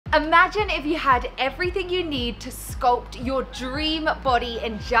Imagine if you had everything you need to sculpt your dream body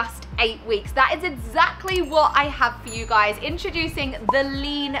in just 8 weeks. That is exactly what I have for you guys. Introducing the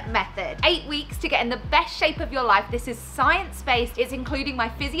lean method. 8 weeks to get in the best shape of your life. This is science-based. It's including my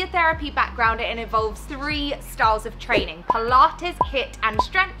physiotherapy background and involves 3 styles of training: Pilates, HIIT, and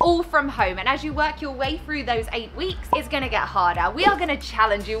strength, all from home. And as you work your way through those 8 weeks, it's gonna get harder. We are gonna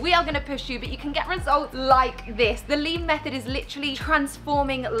challenge you, we are gonna push you, but you can get results like this. The lean method is literally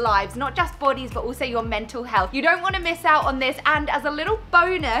transforming lives, not just bodies, but also your mental health. You don't wanna miss out on this. And as a little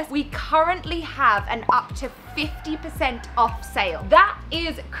bonus, we currently have an up to 50% off sale. That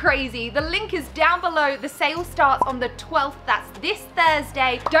is crazy. The link is down below. The sale starts on the 12th. That's this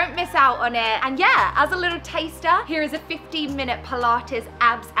Thursday. Don't miss out on it. And yeah, as a little taster, here is a 15-minute Pilates,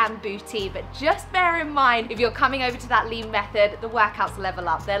 abs and booty. But just bear in mind, if you're coming over to that lean method, the workouts level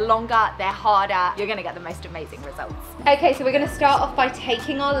up. They're longer, they're harder. You're gonna get the most amazing results. Okay, so we're gonna start off by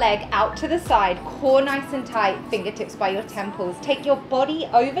taking our leg out to the side, core nice and tight, fingertips by your temples. Take your body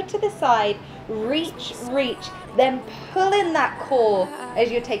over to the side, reach, then pull in that core as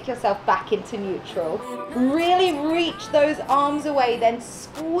you take yourself back into neutral. Really reach those arms away, then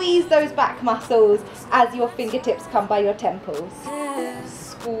squeeze those back muscles as your fingertips come by your temples.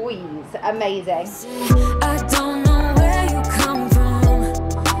 Squeeze, amazing. I don't know where you come from.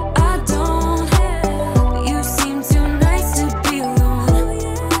 I don't. You seem too nice to be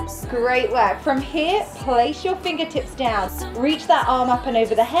alone. Great work. From here, place your fingertips down. Reach that arm up and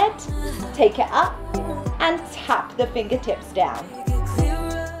over the head. Take it up and tap the fingertips down.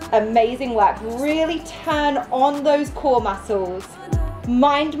 Amazing work. Really turn on those core muscles.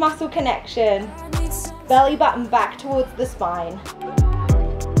 Mind muscle connection. Belly button back towards the spine.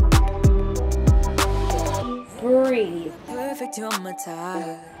 Breathe. Perfect, you're my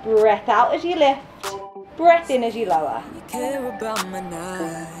type. Breath out as you lift. Breath in as you lower. Care about my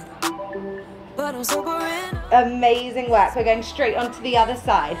night, but I'm sobering. Amazing work. We're going straight onto the other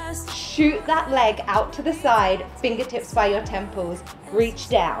side. Shoot that leg out to the side, fingertips by your temples. Reach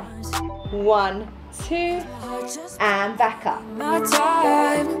down. 1, 2, and back up. My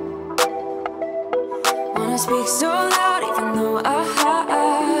time. Wanna speak so loud, even though I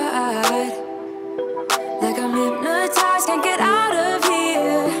hide. Like I'm hypnotized, can't get out of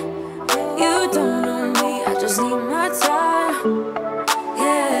here. You don't know me, I just need my time.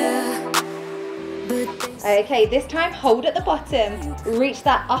 Okay, this time hold at the bottom. Reach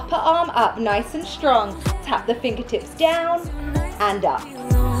that upper arm up nice and strong. Tap the fingertips down and up.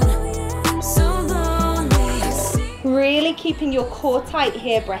 Really keeping your core tight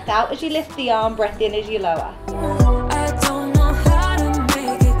here. Breath out as you lift the arm, breath in as you lower.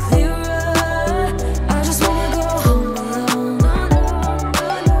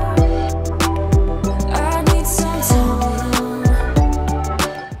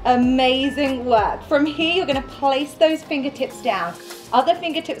 Amazing work. From here, you're going to place those fingertips down. Other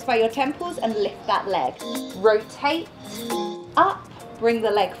fingertips by your temples and lift that leg. Rotate, up, bring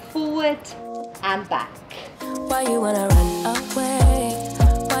the leg forward and back. Why you wanna run away?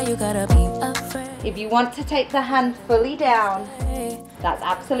 Why you gotta be afraid? If you want to take the hand fully down, that's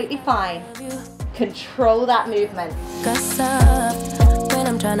absolutely fine. Control that movement. Gossip when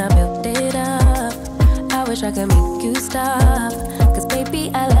I'm trying to build it up. I wish I could make you stop. Cause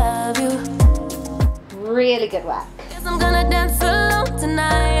baby, I love you. Really good work. Guess I'm gonna dance alone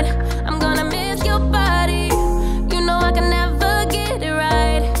tonight. I'm gonna miss your body. You know I can never get it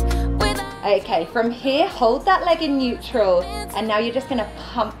right without. Okay, from here, hold that leg in neutral. And now you're just gonna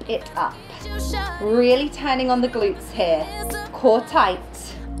pump it up. Really turning on the glutes here. Core tight.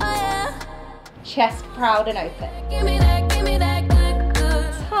 Chest proud and open. Give me that good,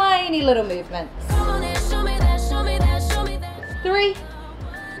 good. Tiny little movements. Come on and show me that, show me that, show me that. 3,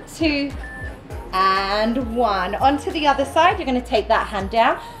 2, and 1. Onto the other side, you're going to take that hand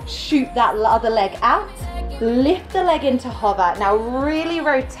down, shoot that other leg out, lift the leg into hover. Now really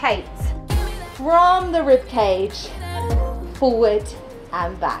rotate from the rib cage, forward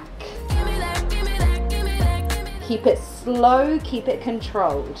and back. Keep it slow, keep it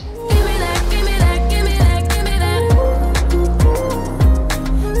controlled.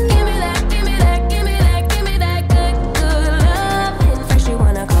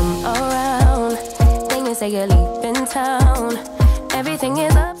 Say you're leaving town. Everything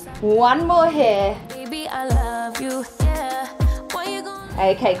is up. One more here. Baby, I love you. Yeah. Why you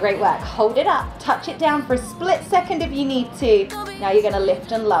gonna... Okay, great work. Hold it up. Touch it down for a split second if you need to. Now you're going to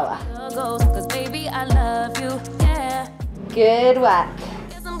lift and lower. Cause baby, I love you. Yeah. Good work.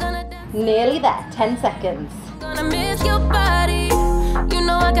 Nearly there. 10 seconds. Gonna miss your body. You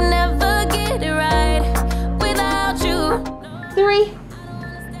know I can never get it right without you. 3,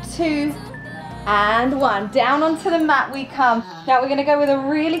 2, and 1. Down onto the mat we come. Now we're gonna go with a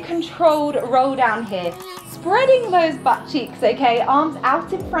really controlled roll down here. Spreading those butt cheeks, okay? Arms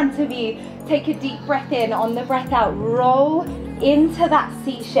out in front of you. Take a deep breath in. On the breath out, roll into that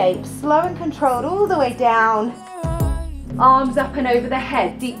C shape. Slow and controlled all the way down. Arms up and over the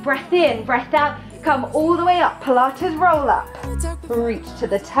head. Deep breath in, breath out. Come all the way up. Pilates roll up. Reach to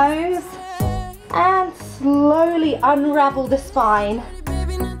the toes. And slowly unravel the spine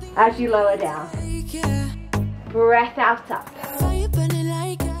as you lower down. Breath out up.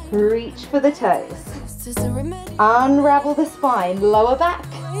 Reach for the toes. Unravel the spine. Lower back,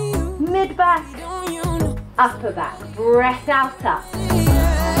 mid back, upper back. Breath out up.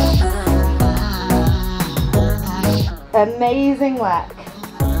 Amazing work.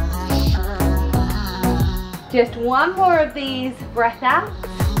 Just one more of these. Breath out.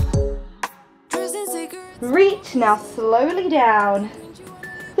 Reach, now slowly down.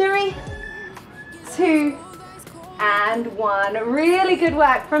 3, 2, and 1. Really good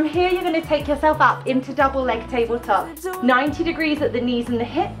work. From here, you're going to take yourself up into double leg tabletop. 90 degrees at the knees and the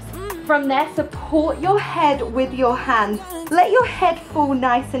hips. From there, support your head with your hands. Let your head fall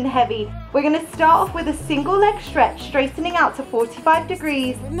nice and heavy. We're going to start off with a single leg stretch, straightening out to 45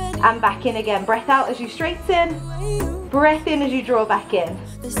 degrees and back in again. Breath out as you straighten. Breath in as you draw back in.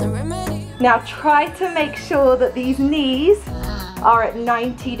 Now try to make sure that these knees are at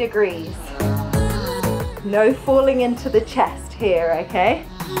 90 degrees. No falling into the chest here, okay?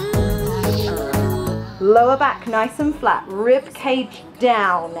 Lower back nice and flat, rib cage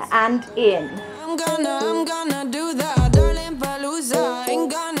down and in. I'm gonna do that, darling Palooza,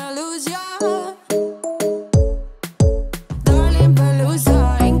 ain't gonna lose ya. Darling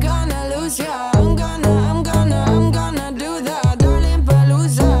Palooza, ain't gonna lose ya. I'm gonna do that, darling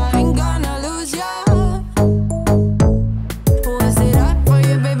Palooza, ain't gonna lose ya. Was it hot for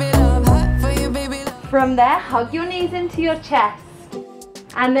you, baby love, hot for you, baby love? From there, hug your knees into your chest.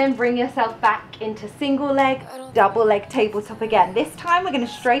 And then bring yourself back into single leg, double leg tabletop again. This time we're going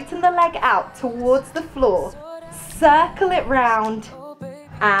to straighten the leg out towards the floor, circle it round,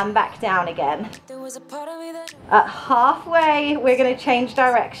 and back down again. At halfway, we're going to change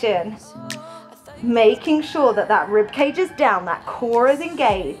direction, making sure that that rib cage is down, that core is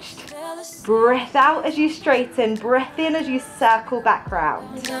engaged. Breath out as you straighten, breath in as you circle back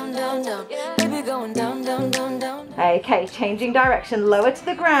round. Down, down, down, baby going down, down, down, down. Okay, changing direction, lower to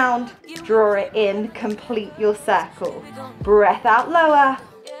the ground, draw it in, complete your circle. Breath out, lower,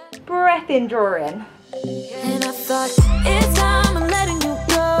 breath in, draw in. And I thought, it's time I'm letting you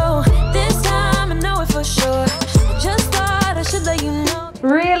go. This time I know it for sure. Just thought I should let you know.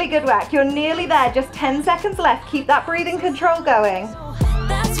 Really good work, you're nearly there, just 10 seconds left. Keep that breathing control going.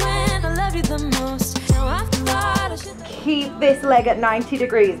 That's when I love you the most. Now I thought I should Keep this leg at 90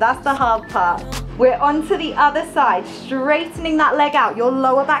 degrees, that's the hard part. We're on to the other side, straightening that leg out. Your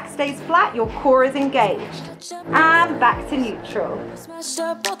lower back stays flat, your core is engaged. And back to neutral. smash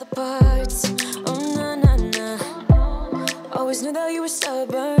up all the parts. Oh, na, na, na. Always knew that you were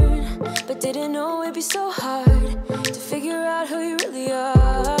stubborn, but didn't know it'd be so hard to figure out who you really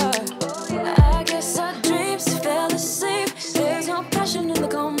are. I guess our dreams fell asleep. There's no passion in the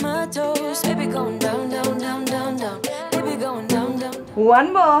comatose. Baby going down, down, down, down, down. Baby going down, down.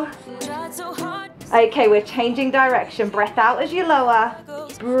 One more. Tried so hard. Okay, we're changing direction. Breath out as you lower.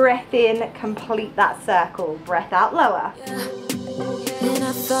 Breath in, complete that circle. Breath out, lower. And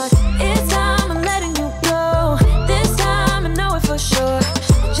I thought, it's time I'm letting you go. This time I know it for sure.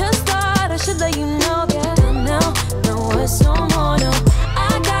 Just thought I should let you know. Yeah, now, no words no more, no.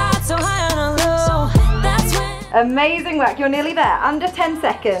 I got so high on a low. That's when Amazing work, you're nearly there. Under 10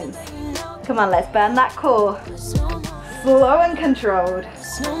 seconds. Come on, let's burn that core. Slow and controlled.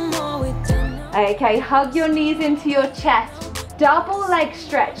 no more we done. Okay, hug your knees into your chest. Double leg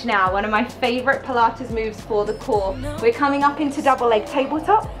stretch now, one of my favorite Pilates moves for the core. We're coming up into double leg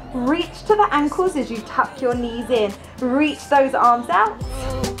tabletop. Reach to the ankles as you tuck your knees in. Reach those arms out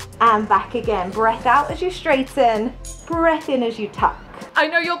and back again. Breath out as you straighten, breath in as you tuck. I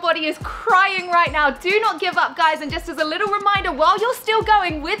know your body is crying right now. Do not give up, guys. And just as a little reminder, while you're still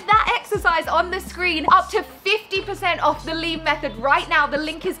going with that exercise on the screen, up to 50% off the lean method right now. The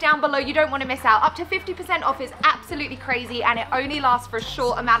link is down below. You don't want to miss out. Up to 50% off is absolutely crazy, and it only lasts for a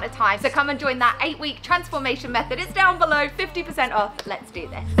short amount of time. So come and join that 8-week transformation method. It's down below, 50% off. Let's do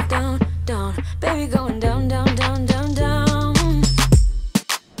this. Down, down, baby going down, down, down, down, down.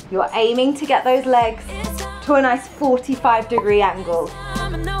 You're aiming to get those legs to a nice 45-degree angle. I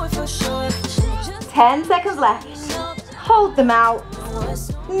know it for sure. 10 seconds left. Hold them out.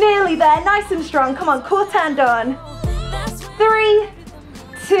 Nearly there, nice and strong. Come on, core turned on. 3,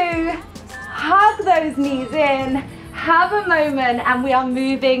 2, hug those knees in, have a moment, and we are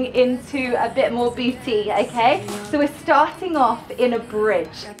moving into a bit more booty, okay? So we're starting off in a bridge.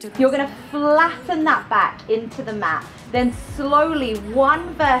 You're gonna flatten that back into the mat, then slowly,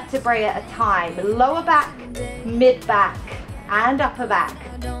 one vertebrae at a time, lower back, mid back, and upper back,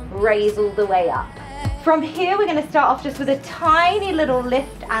 raise all the way up. From here, we're gonna start off just with a tiny little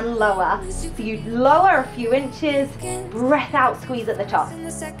lift and lower. So you lower a few inches, breath out, squeeze at the top.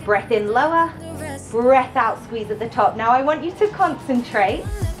 Breath in, lower, breath out, squeeze at the top. Now I want you to concentrate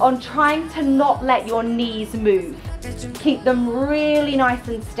on trying to not let your knees move. Keep them really nice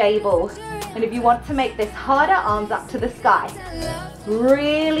and stable. And if you want to make this harder, arms up to the sky.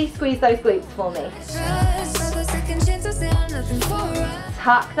 Really squeeze those glutes for me.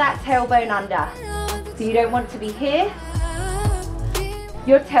 Tuck that tailbone under. So you don't want to be here.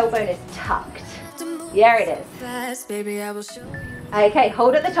 Your tailbone is tucked. There it is. Okay,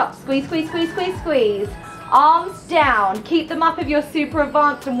 hold at the top. Squeeze, squeeze, squeeze, squeeze, squeeze. Arms down. Keep them up if you're super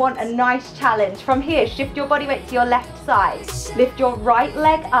advanced and want a nice challenge. From here, shift your body weight to your left side. Lift your right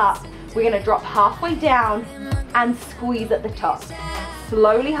leg up. We're going to drop halfway down and squeeze at the top.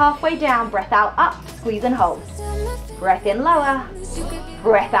 Slowly halfway down, breath out, up, squeeze and hold. Breath in, lower.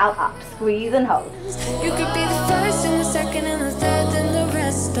 Breath out, up, squeeze and hold. You could be the first and the second and the third and the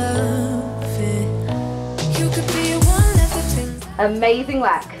rest of it. You could be one of the things. Amazing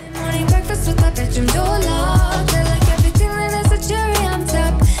work. Morning breakfast with my bedroom door locked. I like everything that has a cherry on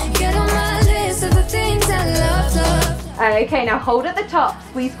top. Get on my list of the things I love, love. Okay, now hold at the top.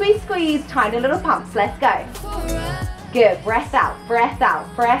 Squeeze, squeeze, squeeze. Tiny little pumps. Let's go. Good. Breath out, breath out,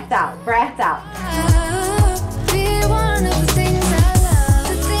 breath out, breath out. Be one of the things I love,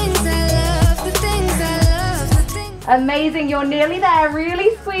 the things I love, the things I love, the things Amazing. You're nearly there.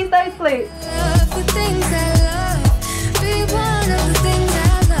 Really squeeze those glutes. I love, the things I love. Be one of the things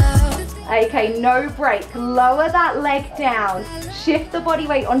I love. Okay, no break. Lower that leg down. Shift the body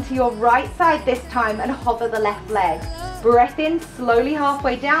weight onto your right side this time and hover the left leg. Breath in, slowly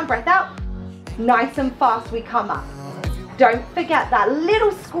halfway down. Breath out. Nice and fast we come up. Don't forget that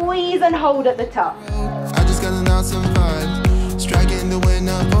little squeeze and hold at the top. I just got an awesome vibe, striking the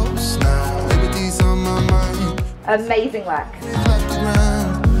winner post now. Liberty's on my mind. Amazing work.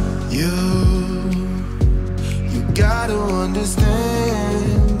 You gotta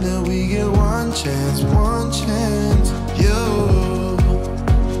understand that we get one chance, one chance. You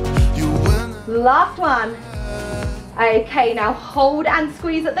win. Last one. Okay, now hold and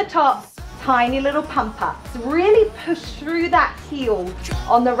squeeze at the top. Tiny little pump ups. Really push through that heel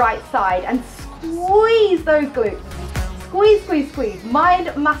on the right side and squeeze those glutes. Squeeze, squeeze, squeeze.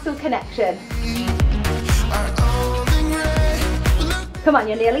 Mind-muscle connection. Come on,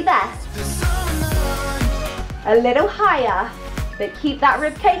 you're nearly there. A little higher, but keep that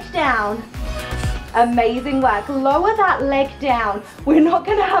rib cage down. Amazing work. Lower that leg down. We're not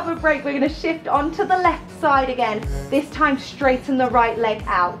going to have a break. We're going to shift onto the left side again. This time straighten the right leg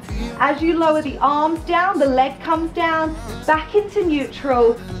out. As you lower the arms down, the leg comes down, back into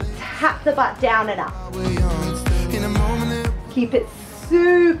neutral. Tap the butt down and up. Keep it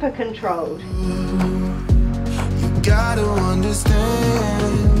super controlled. You gotta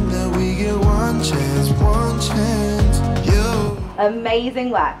understand that we get one chance, one chance. Amazing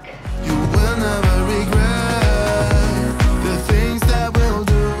work. You will never regret the things that we'll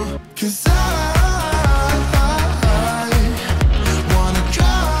do. 'Cause I wanna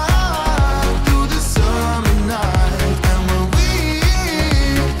drive through the summer night. And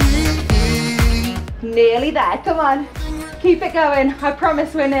when Nearly there. Come on. Keep it going. I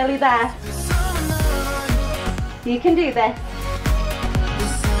promise we're nearly there. You can do this.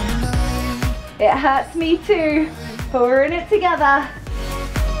 It hurts me too, but we're in it together.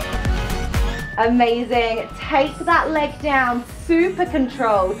 Amazing. Take that leg down, super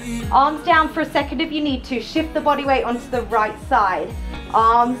controlled. Arms down for a second if you need to. Shift the body weight onto the right side.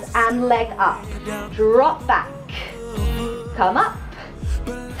 Arms and leg up. Drop back. Come up.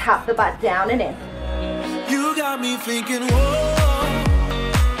 Tap the butt down and in. you got me thinking, whoa.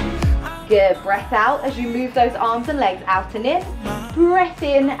 Good. Breath out as you move those arms and legs out and in. Breath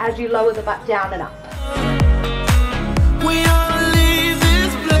in as you lower the butt down and up. We ought to leave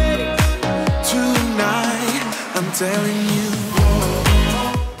this place tonight, I'm telling you.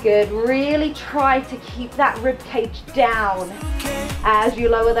 Good. Really try to keep that rib cage down as you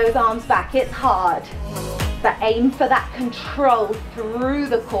lower those arms back. It's hard, but aim for that control through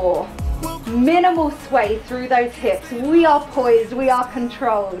the core. Minimal sway through those hips. We are poised, we are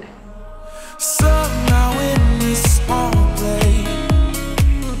controlled. Somehow in this small place,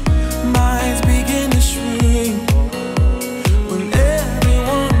 minds begin to shrink when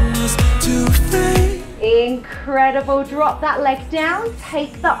everyone Incredible. Drop that leg down,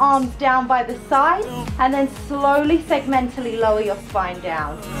 take the arms down by the side, and then slowly segmentally lower your spine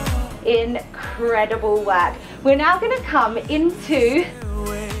down. Incredible work. We're now going to come into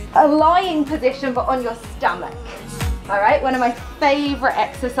a lying position but on your stomach. All right, one of my favorite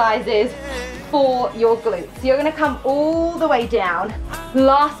exercises for your glutes. So you're going to come all the way down.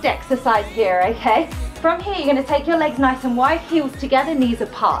 Last exercise here, okay? From here, you're going to take your legs nice and wide, heels together, knees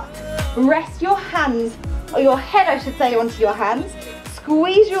apart. Rest your hands, or your head I should say, onto your hands.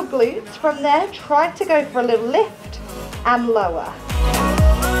 Squeeze your glutes. From there, try to go for a little lift and lower.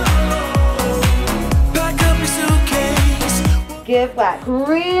 Good work.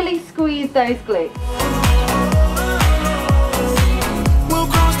 Really squeeze those glutes.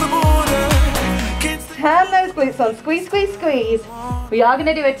 Turn those glutes on. Squeeze, squeeze, squeeze. We are going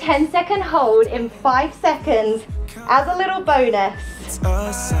to do a 10-second hold in 5 seconds as a little bonus.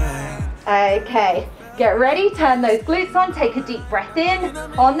 Okay. Get ready. Turn those glutes on. Take a deep breath in.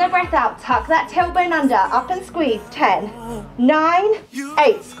 On the breath out, tuck that tailbone under. Up and squeeze. 10, 9,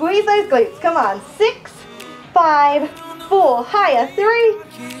 8. Squeeze those glutes. Come on. 6, 5, 4. Higher. 3,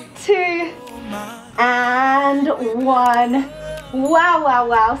 2, and 1. Wow, wow,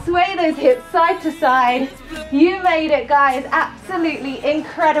 wow. Sway those hips side to side. You made it, guys. Absolutely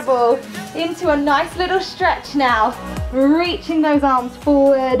incredible. Into a nice little stretch now. Reaching those arms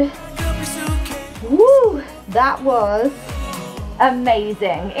forward. Woo! That was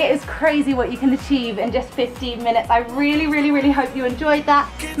amazing. It is crazy what you can achieve in just 15 minutes. I really, really, really hope you enjoyed that.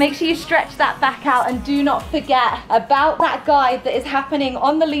 Make sure you stretch that back out and do not forget about that guide that is happening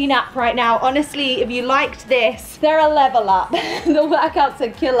on the Lean app right now. Honestly, if you liked this, they're a level up. The workouts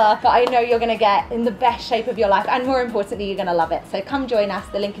are killer, but I know you're gonna get in the best shape of your life, and more importantly, you're gonna love it. So come join us.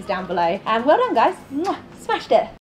 The link is down below. And well done, guys. Mwah. Smashed it.